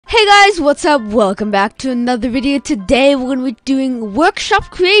Hey guys, what's up? Welcome back to another video. Today we're going to be doing Workshop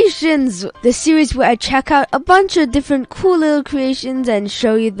Creations, the series where I check out a bunch of different cool little creations and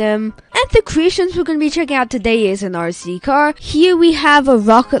show you them. And the creations we're going to be checking out today is an RC car. Here we have a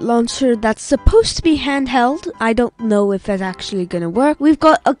rocket launcher that's supposed to be handheld. I don't know if that's actually going to work. We've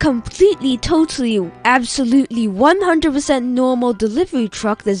got a completely, totally, absolutely 100% normal delivery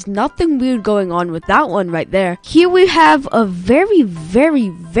truck. There's nothing weird going on with that one right there. Here we have a very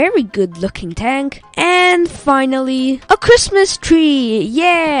good looking tank, and finally a Christmas tree.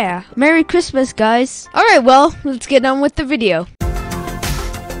 Yeah, Merry Christmas guys. Alright, well, let's get on with the video.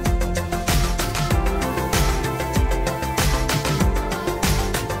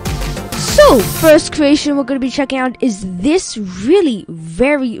 So, first creation we're going to be checking out is this really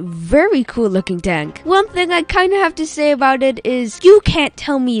very cool looking tank. One thing I kind of have to say about it is you can't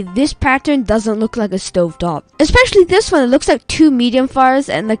tell me this pattern doesn't look like a stovetop. Especially this one, it looks like two medium fires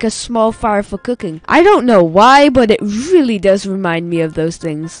and like a small fire for cooking. I don't know why, but it really does remind me of those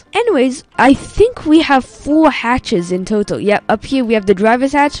things. Anyways, I think we have 4 hatches in total. Yep, up here we have the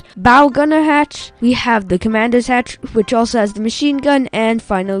driver's hatch, bow gunner hatch, we have the commander's hatch, which also has the machine gun, and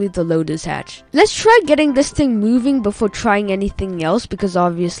finally the loader's hatch. Let's try getting this thing moving before trying anything else, because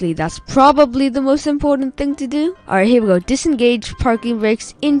obviously that's probably the most important thing to do. Alright, here we go. Disengage, parking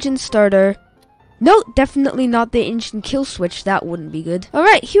brakes, engine starter. No, definitely not the engine kill switch. That wouldn't be good.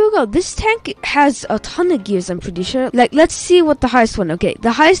 Alright, here we go. This tank has a ton of gears, I'm pretty sure. Like, let's see what the highest one. Okay,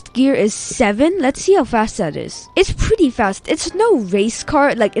 the highest gear is 7. Let's see how fast that is. It's pretty fast. It's no race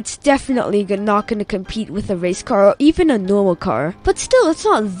car. Like, it's definitely not going to compete with a race car or even a normal car. But still, it's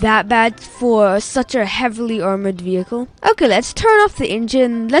not that bad for such a heavily armored vehicle. Okay, let's turn off the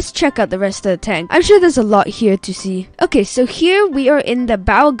engine. Let's check out the rest of the tank. I'm sure there's a lot here to see. Okay, so here we are in the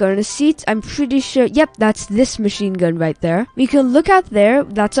bow gunner seat. I'm pretty sure, yep, that's this machine gun right there. We can look out there,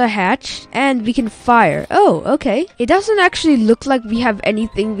 that's a hatch, and we can fire. Oh, okay. It doesn't actually look like we have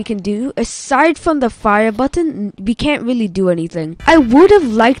anything we can do. Aside from the fire button, we can't really do anything. I would have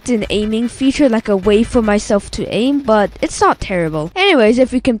liked an aiming feature, like a way for myself to aim, but it's not terrible. Anyways,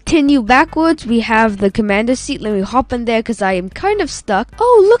 if we continue backwards, we have the commander's seat. Let me hop in there because I am kind of stuck.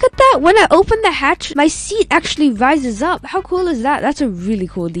 Oh, look at that. When I open the hatch, my seat actually rises up. How cool is that? That's a really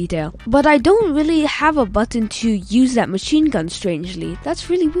cool detail. But I don't really have a button to use that machine gun, strangely.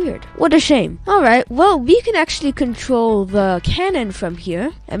 That's really weird. What a shame. Alright, well, we can actually control the cannon from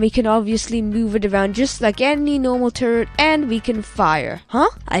here, and we can obviously move it around just like any normal turret, and we can fire. Huh?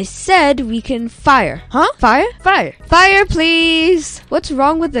 I said we can fire. Huh? Fire? Fire. Fire, please! What's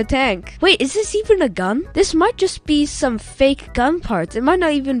wrong with the tank? Wait, is this even a gun? This might just be some fake gun parts. It might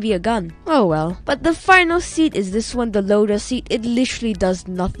not even be a gun. Oh well. But the final seat is this one, the loader seat. It literally does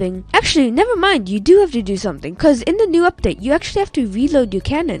nothing. Actually, never mind. You do have to do something, because in the new update, you actually have to reload your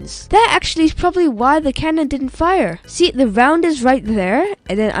cannons. That actually is probably why the cannon didn't fire. See, the round is right there,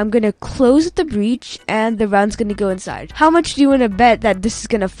 and then I'm going to close the breech, and the round's going to go inside. How much do you want to bet that this is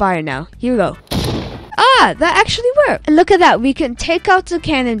going to fire now? Here we go. Ah, that actually worked. And look at that. We can take out the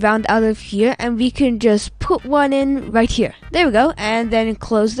cannon round out of here, and we can just put one in right here. There we go. And then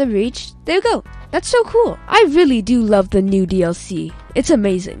close the breech. There we go. That's so cool. I really do love the new DLC. It's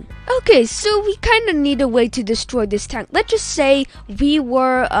amazing. Okay, so we kind of need a way to destroy this tank. Let's just say we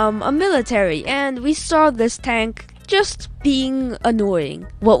were a military and we saw this tank just being annoying.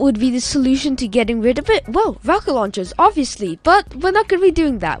 What would be the solution to getting rid of it? Well, rocket launchers, obviously, but we're not going to be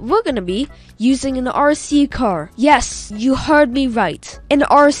doing that. We're going to be using an RC car. Yes, you heard me right. An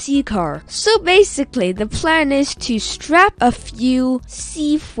RC car. So basically, the plan is to strap a few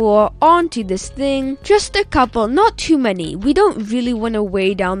C4 onto this thing. Just a couple, not too many. We don't really want to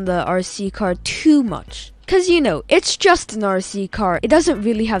weigh down the RC car too much. Because, you know, it's just an RC car. It doesn't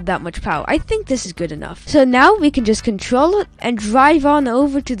really have that much power. I think this is good enough. So now we can just control it and drive on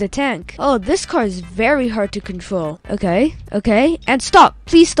over to the tank. Oh, this car is very hard to control. Okay, and stop.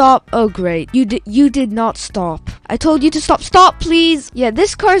 Please stop. Oh, great. You did not stop. I told you to stop. Stop, please. Yeah,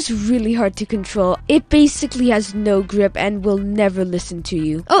 this car is really hard to control. It basically has no grip and will never listen to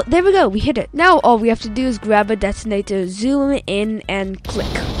you. Oh, there we go. We hit it. Now all we have to do is grab a detonator, zoom in, and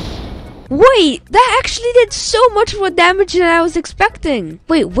click. Wait, that actually did so much more damage than I was expecting.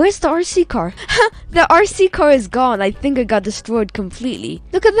 Wait, where's the RC car? The RC car is gone. I think it got destroyed completely.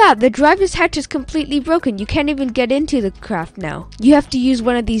 Look at that. The driver's hatch is completely broken. You can't even get into the craft now. You have to use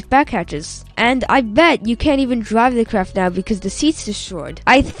one of these back hatches. and I bet you can't even drive the craft now because the seat's destroyed.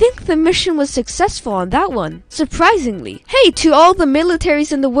 I think the mission was successful on that one, surprisingly. Hey, to all the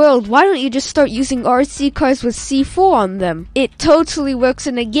militaries in the world, why don't you just start using RC cars with C4 on them? It totally works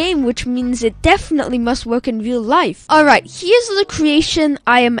in a game, which means it definitely must work in real life. Alright, here's the creation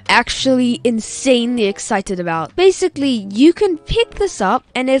I am actually insanely excited about. Basically, you can pick this up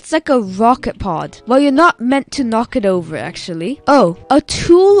and it's like a rocket pod. Well, you're not meant to knock it over, actually. Oh, a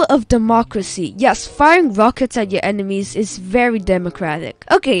tool of democracy. Yes, firing rockets at your enemies is very democratic.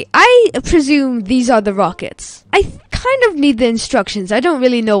 Okay, I presume these are the rockets. I kind of need the instructions. I don't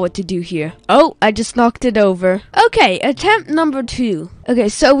really know what to do here. Oh, I just knocked it over. Okay, attempt number 2. Okay,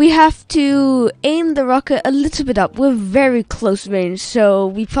 so we have to aim the rocket a little bit up. We're very close range, so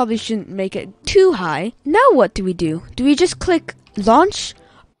we probably shouldn't make it too high. Now what do? Do we just click launch?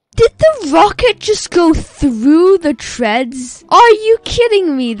 Did the rocket just go through the treads? Are you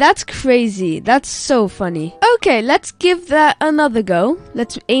kidding me? That's crazy. That's so funny. Okay, let's give that another go.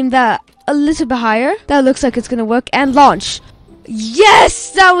 Let's aim that a little bit higher. That looks like it's gonna work. And launch.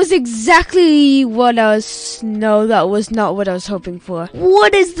 Yes! That was exactly what I was... No, that was not what I was hoping for.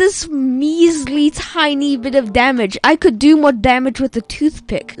 What is this measly tiny bit of damage? I could do more damage with a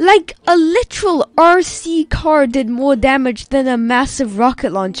toothpick. Like, a literal RC car did more damage than a massive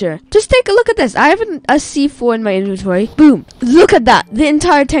rocket launcher. Just take a look at this. I have a C4 in my inventory. Boom. Look at that. The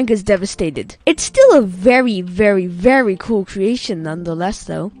entire tank is devastated. It's still a very, very, very cool creation nonetheless,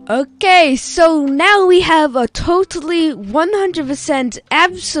 though. Okay, so now we have a totally 100%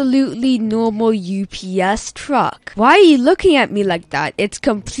 absolutely normal UPS truck. Why are you looking at me like that? It's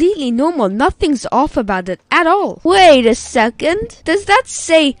completely normal. Nothing's off about it at all. Wait a second. Does that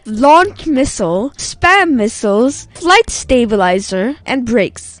say launch missile, spam missiles, flight stabilizer, and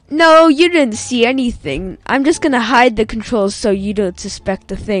brakes? No, you didn't see anything. I'm just gonna hide the controls so you don't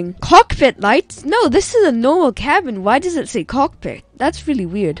suspect a thing. Cockpit lights? No, this is a normal cabin. Why does it say cockpit? That's really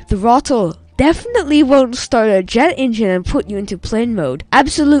weird. Throttle. Definitely won't start a jet engine and put you into plane mode.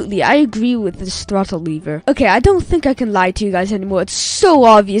 Absolutely, I agree with this throttle lever. Okay, I don't think I can lie to you guys anymore. It's so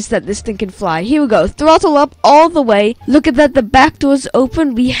obvious that this thing can fly. Here we go. Throttle up all the way. Look at that, the back door's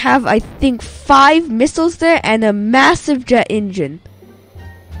open. We have, I think, 5 missiles there and a massive jet engine.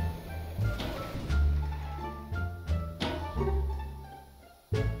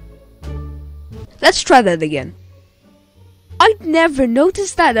 Let's try that again. I'd never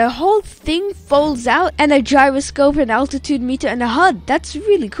noticed that a whole thing folds out and a gyroscope, an altitude meter, and a HUD. That's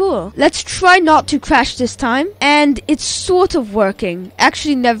really cool. Let's try not to crash this time. And it's sort of working.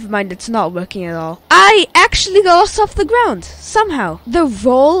 Actually, never mind. It's not working at all. I actually got us off the ground. Somehow. The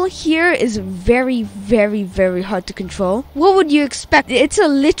roll here is very, very, very hard to control. What would you expect? It's a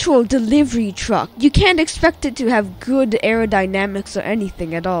literal delivery truck. You can't expect it to have good aerodynamics or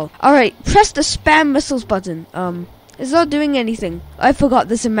anything at all. Alright, press the spam missiles button. It's not doing anything. I forgot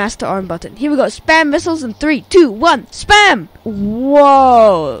there's a master arm button. Here we go. Spam missiles in 3, 2, 1. Spam!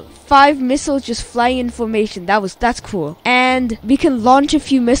 Whoa. 5 missiles just flying in formation. That's cool. And we can launch a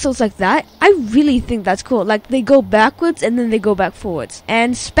few missiles like that. I really think that's cool. Like, they go backwards and then they go back forwards.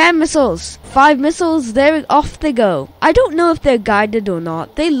 And spam missiles. 5 missiles, there, off they go. I don't know if they're guided or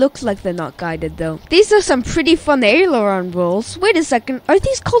not. They look like they're not guided though. These are some pretty fun aileron rolls. Wait a second. Are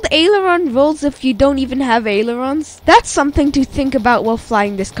these called aileron rolls if you don't even have ailerons? That's something to think about while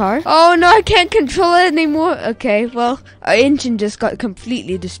flying this car. Oh no, I can't control it anymore. Okay, well, our engine just got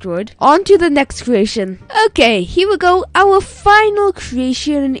completely destroyed. On to the next creation. Okay, here we go. Our final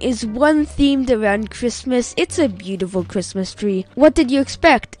creation is one themed around Christmas. It's a beautiful Christmas tree. What did you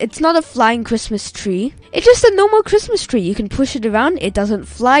expect? It's not a flying Christmas tree. It's just a normal Christmas tree. You can push it around. It doesn't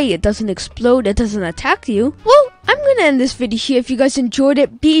fly. It doesn't explode. It doesn't attack you. Well, I'm gonna end this video here. If you guys enjoyed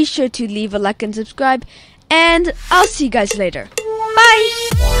it, be sure to leave a like and subscribe. And I'll see you guys later. Bye!